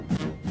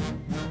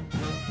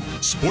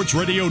Sports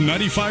Radio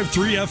 95.3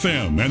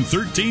 FM and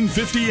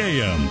 1350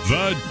 AM.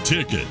 The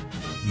Ticket.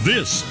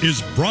 This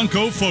is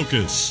Bronco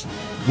Focus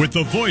with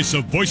the voice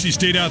of Boise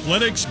State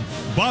Athletics,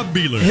 Bob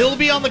Behler. He'll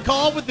be on the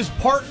call with his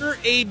partner,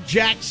 Abe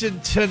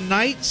Jackson,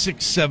 tonight.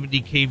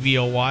 670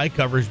 KVOY.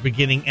 Coverage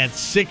beginning at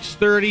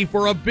 6:30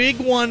 for a big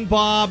one,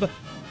 Bob.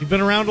 You've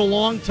been around a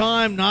long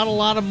time. Not a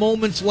lot of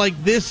moments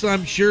like this,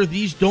 I'm sure.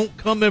 These don't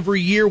come every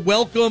year.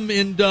 Welcome,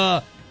 and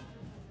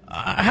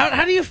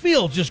how do you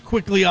feel just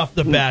quickly off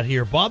the bat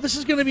here, Bob? This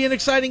is going to be an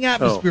exciting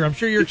atmosphere. I'm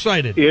sure you're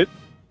excited.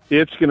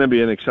 It's going to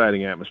be an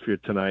exciting atmosphere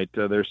tonight.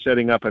 They're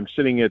setting up. I'm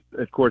sitting at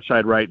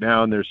courtside right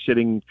now, and they're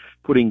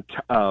putting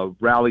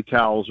rally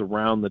towels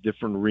around the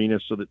different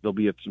arenas so that they'll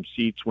be at some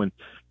seats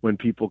when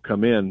people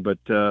come in. But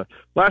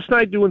last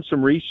night, doing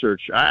some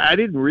research, I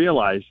didn't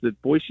realize that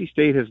Boise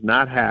State has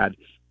not had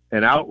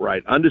an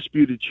outright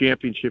undisputed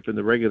championship in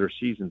the regular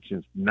season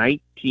since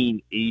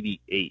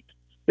 1988.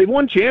 They've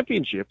won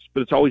championships,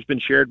 but it's always been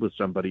shared with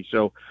somebody.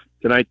 So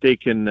tonight they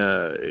can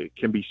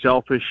be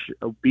selfish,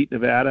 beat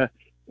Nevada,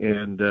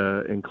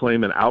 and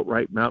claim an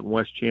outright Mountain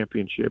West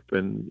championship,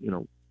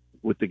 and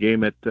with the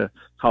game at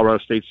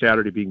Colorado State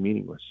Saturday being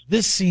meaningless.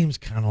 This seems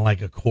kind of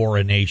like a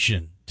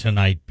coronation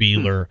tonight,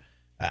 Behler.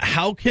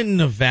 How can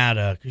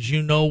Nevada,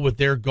 because with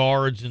their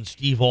guards and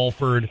Steve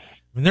Alford,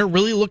 they're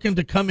really looking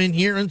to come in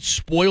here and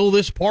spoil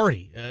this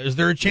party. Is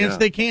there a chance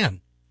they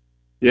can?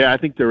 Yeah, I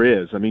think there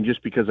is.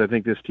 Just because I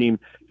think this team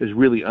has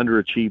really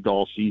underachieved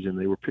all season.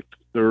 They were picked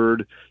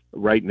third.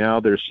 Right now,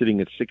 they're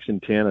sitting at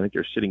 6-10. I think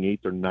they're sitting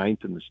 8th or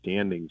 9th in the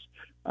standings.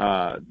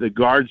 The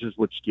guards is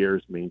what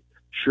scares me.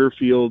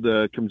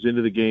 Sherfield comes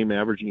into the game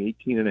averaging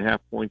 18.5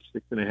 points,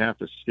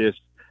 6.5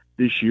 assists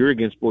this year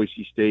against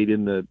Boise State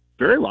in the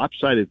very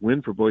lopsided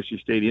win for Boise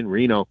State in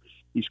Reno.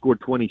 He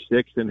scored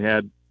 26 and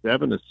had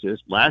 7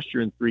 assists. Last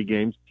year in 3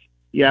 games,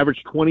 he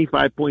averaged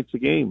 25 points a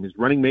game. His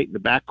running mate in the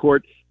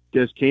backcourt,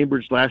 Des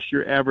Cambridge, last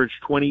year averaged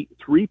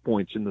 23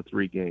 points in the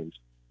 3 games.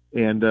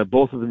 And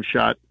both of them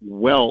shot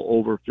well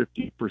over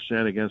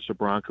 50% against the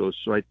Broncos.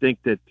 So I think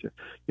that,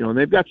 and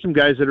they've got some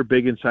guys that are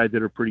big inside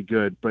that are pretty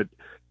good. But,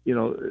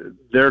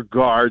 their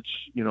guards,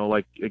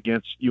 like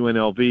against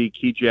UNLV,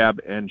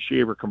 Kejab and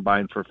Shaver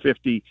combined for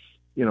 50.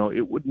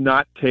 It would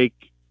not take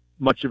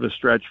much of a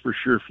stretch for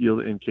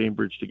Sherfield and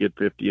Cambridge to get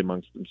 50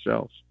 amongst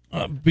themselves.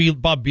 Bob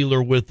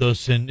Behler with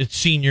us, and it's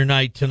senior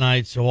night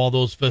tonight, so all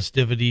those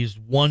festivities.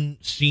 One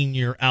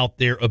senior out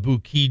there, Abu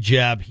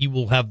Kejab, he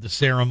will have the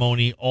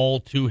ceremony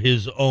all to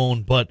his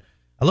own. But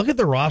I look at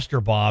the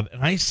roster, Bob,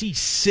 and I see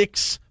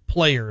 6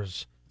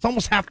 players. It's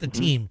almost half the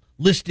team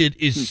listed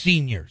as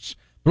seniors.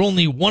 But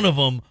only one of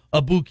them,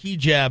 Abu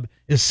Kejab,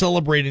 is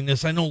celebrating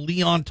this. I know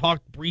Leon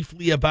talked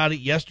briefly about it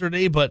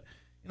yesterday, but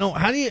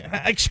how do you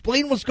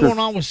explain what's going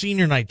on with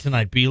senior night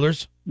tonight,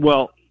 Behlers?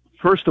 Well,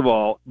 first of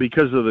all,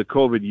 because of the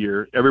COVID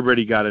year,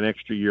 everybody got an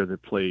extra year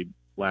that played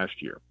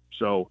last year.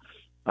 So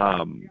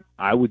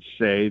I would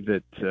say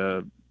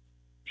that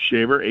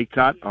Shaver,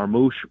 Acott,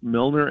 Armouche,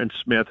 Milner, and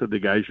Smith are the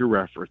guys you're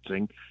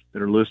referencing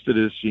that are listed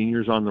as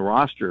seniors on the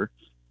roster,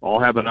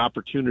 all have an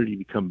opportunity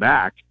to come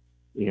back.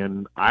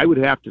 And I would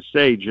have to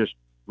say, just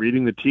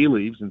reading the tea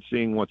leaves and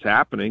seeing what's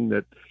happening,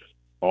 that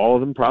all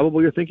of them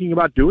probably are thinking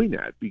about doing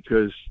that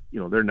because,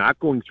 they're not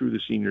going through the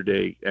senior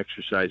day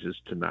exercises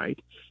tonight.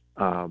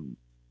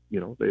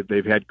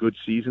 They've had good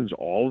seasons,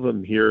 all of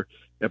them here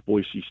at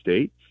Boise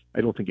State.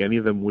 I don't think any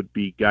of them would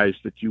be guys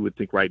that you would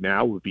think right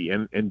now would be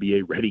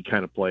NBA ready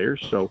kind of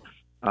players. So,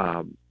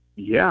 I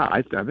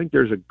think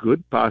there's a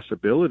good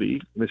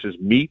possibility, and this is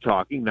me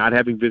talking, not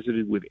having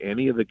visited with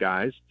any of the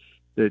guys,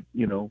 that,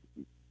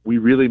 we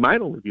really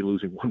might only be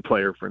losing one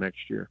player for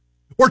next year.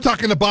 We're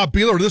talking to Bob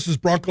Behler. This is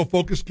Bronco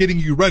Focus, getting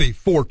you ready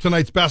for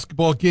tonight's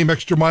basketball game,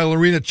 Extra Mile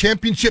Arena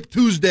Championship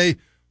Tuesday,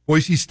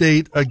 Boise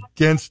State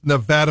against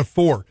Nevada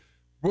 4.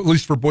 At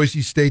least for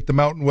Boise State, the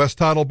Mountain West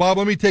title. Bob,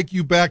 let me take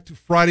you back to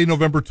Friday,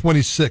 November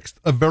 26th,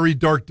 a very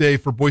dark day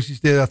for Boise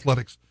State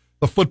athletics.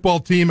 The football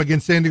team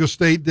against San Diego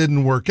State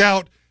didn't work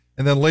out,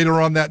 and then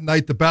later on that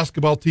night, the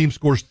basketball team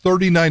scores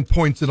 39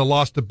 points in a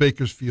loss to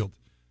Bakersfield.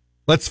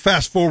 Let's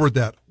fast forward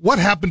that. What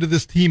happened to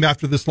this team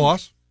after this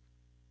loss?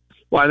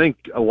 Well, I think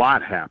a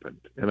lot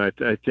happened, and I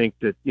think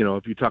that,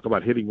 if you talk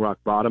about hitting rock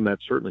bottom, that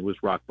certainly was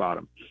rock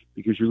bottom,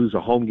 because you lose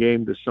a home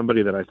game to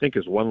somebody that I think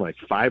has won like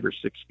 5 or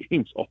 6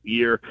 games all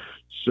year.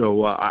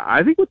 So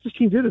I think what this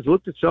team did is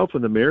looked itself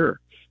in the mirror.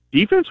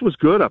 Defense was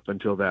good up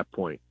until that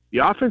point. The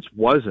offense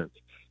wasn't.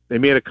 They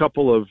made a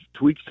couple of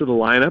tweaks to the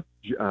lineup.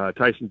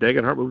 Tyson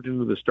Degenhart moved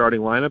into the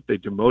starting lineup. They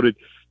demoted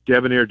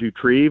Devonair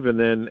Dutrieve, and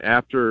then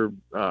after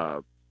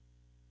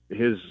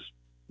his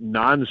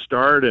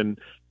non-start and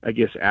I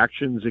guess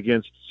actions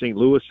against St.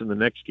 Louis in the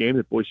next game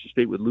that Boise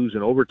State would lose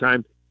in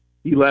overtime,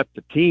 he left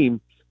the team,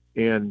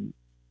 and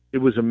it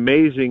was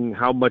amazing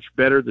how much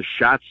better the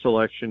shot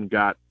selection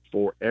got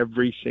for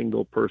every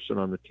single person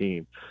on the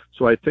team.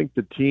 So I think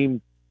the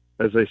team,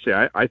 as I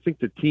say, I think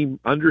the team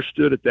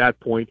understood at that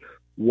point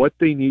what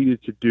they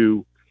needed to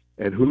do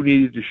and who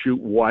needed to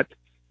shoot what,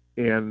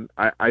 and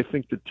I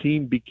think the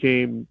team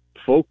became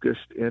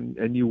focused,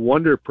 and you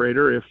wonder,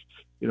 Prater, if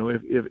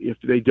if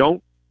they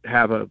don't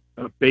have a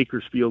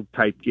Bakersfield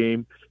type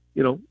game,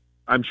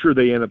 I'm sure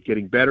they end up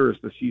getting better as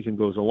the season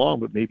goes along,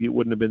 but maybe it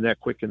wouldn't have been that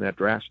quick and that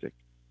drastic.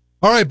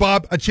 All right,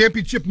 Bob, a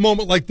championship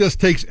moment like this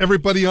takes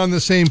everybody on the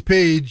same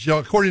page.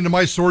 According to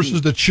my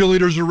sources, the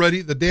cheerleaders are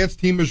ready, the dance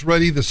team is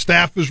ready, the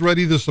staff is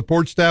ready, the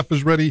support staff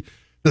is ready,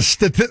 the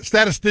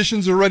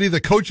statisticians are ready,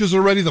 the coaches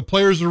are ready, the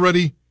players are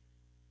ready.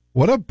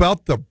 What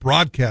about the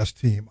broadcast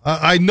team?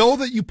 I know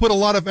that you put a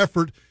lot of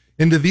effort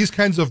into these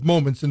kinds of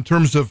moments in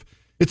terms of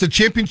it's a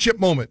championship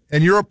moment,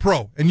 and you're a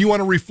pro, and you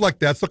want to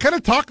reflect that. So kind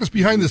of talk us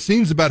behind the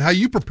scenes about how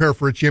you prepare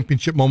for a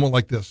championship moment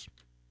like this.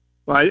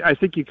 Well, I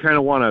think you kind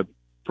of want to,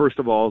 first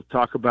of all,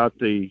 talk about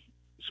the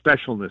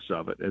specialness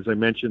of it. As I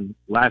mentioned,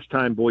 last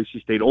time Boise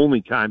State,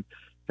 only time,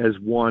 has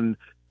won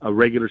a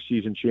regular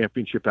season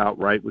championship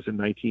outright was in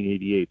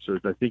 1988. So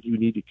I think you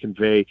need to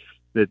convey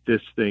that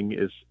this thing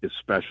is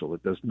special.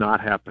 It does not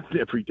happen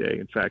every day.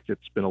 In fact,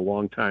 it's been a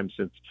long time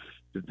since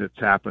that's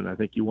happened. I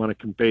think you want to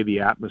convey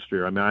the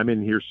atmosphere. I mean, I'm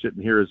in here,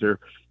 sitting here as they're,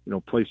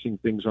 placing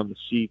things on the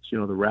seats, the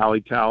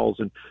rally towels,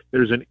 and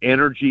there's an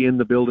energy in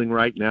the building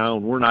right now,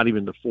 and we're not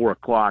even to 4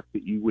 o'clock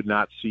that you would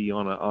not see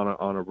on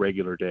a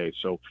regular day.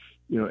 So,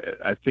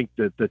 I think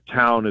that the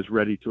town is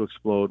ready to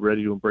explode,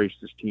 ready to embrace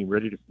this team,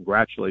 ready to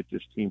congratulate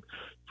this team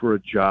for a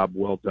job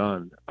well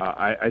done.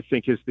 I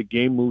think as the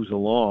game moves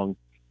along,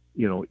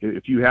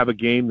 if you have a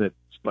game that's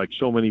like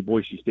so many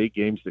Boise State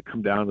games that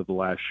come down to the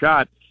last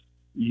shot,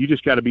 you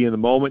just got to be in the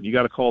moment. You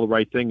got to call the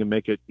right thing and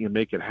make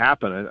it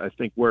happen. I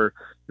think where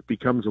it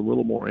becomes a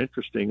little more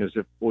interesting is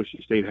if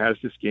Boise State has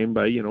this game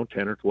by 10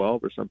 or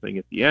 12 or something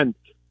at the end,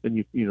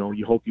 then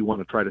you hope you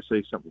want to try to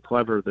say something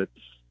clever that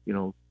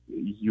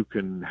you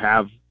can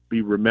have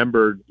be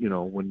remembered.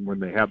 When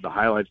they have the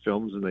highlight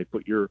films and they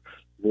put your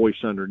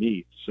voice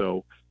underneath.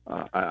 So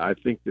I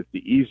think that the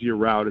easier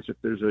route is if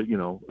there's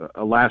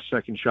a last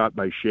second shot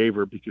by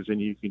Shaver, because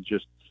then you can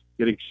just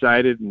get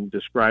excited and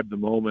describe the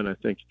moment. I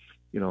think.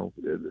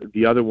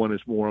 The other one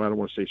is more, I don't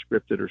want to say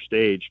scripted or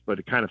staged, but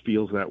it kind of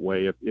feels that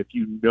way. If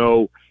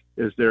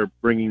as they're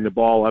bringing the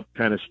ball up,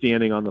 kind of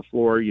standing on the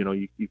floor,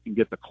 you can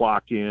get the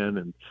clock in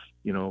and,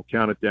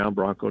 count it down,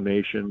 Bronco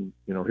Nation,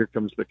 here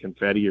comes the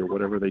confetti or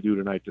whatever they do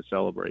tonight to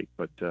celebrate.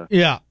 But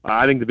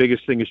I think the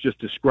biggest thing is just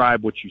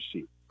describe what you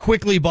see.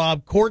 Quickly,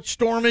 Bob, court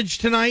stormage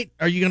tonight.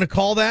 Are you going to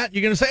call that?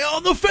 You're going to say,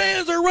 the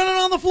fans are running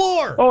on the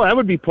floor. Oh, that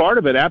would be part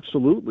of it.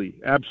 Absolutely.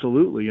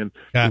 Absolutely. And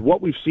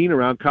what we've seen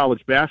around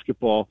college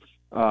basketball,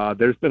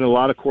 there's been a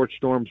lot of court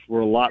storms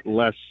for a lot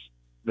less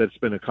that's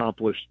been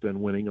accomplished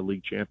than winning a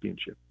league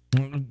championship.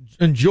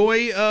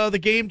 Enjoy the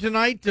game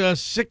tonight,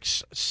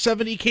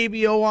 670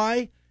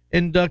 KBOI,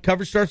 and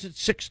coverage starts at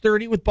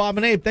 6:30 with Bob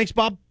and Abe. Thanks,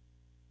 Bob.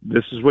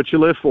 This is what you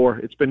live for.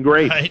 It's been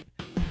great. Right.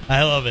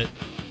 I love it.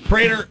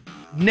 Prater,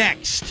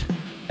 next.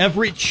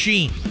 Everett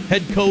Sheen,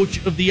 head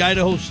coach of the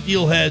Idaho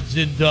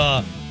Steelheads,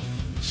 and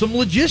some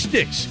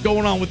logistics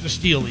going on with the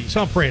Steelies.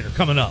 Huh, Prater,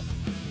 coming up.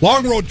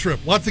 Long road trip,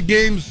 lots of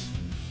games.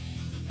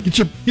 Get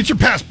your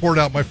passport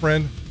out, my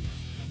friend.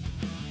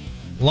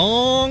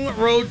 Long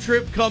road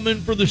trip coming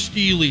for the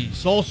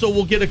Steelies. Also,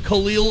 we'll get a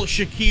Khalil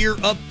Shakir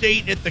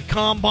update at the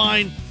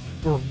Combine.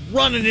 We're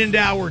running into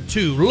hour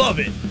 2. Love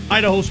it.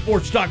 Idaho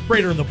Sports Talk,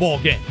 Prater in the ball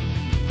game.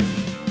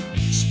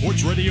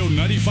 Sports Radio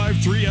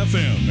 95.3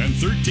 FM and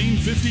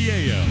 1350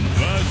 AM.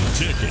 The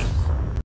Ticket.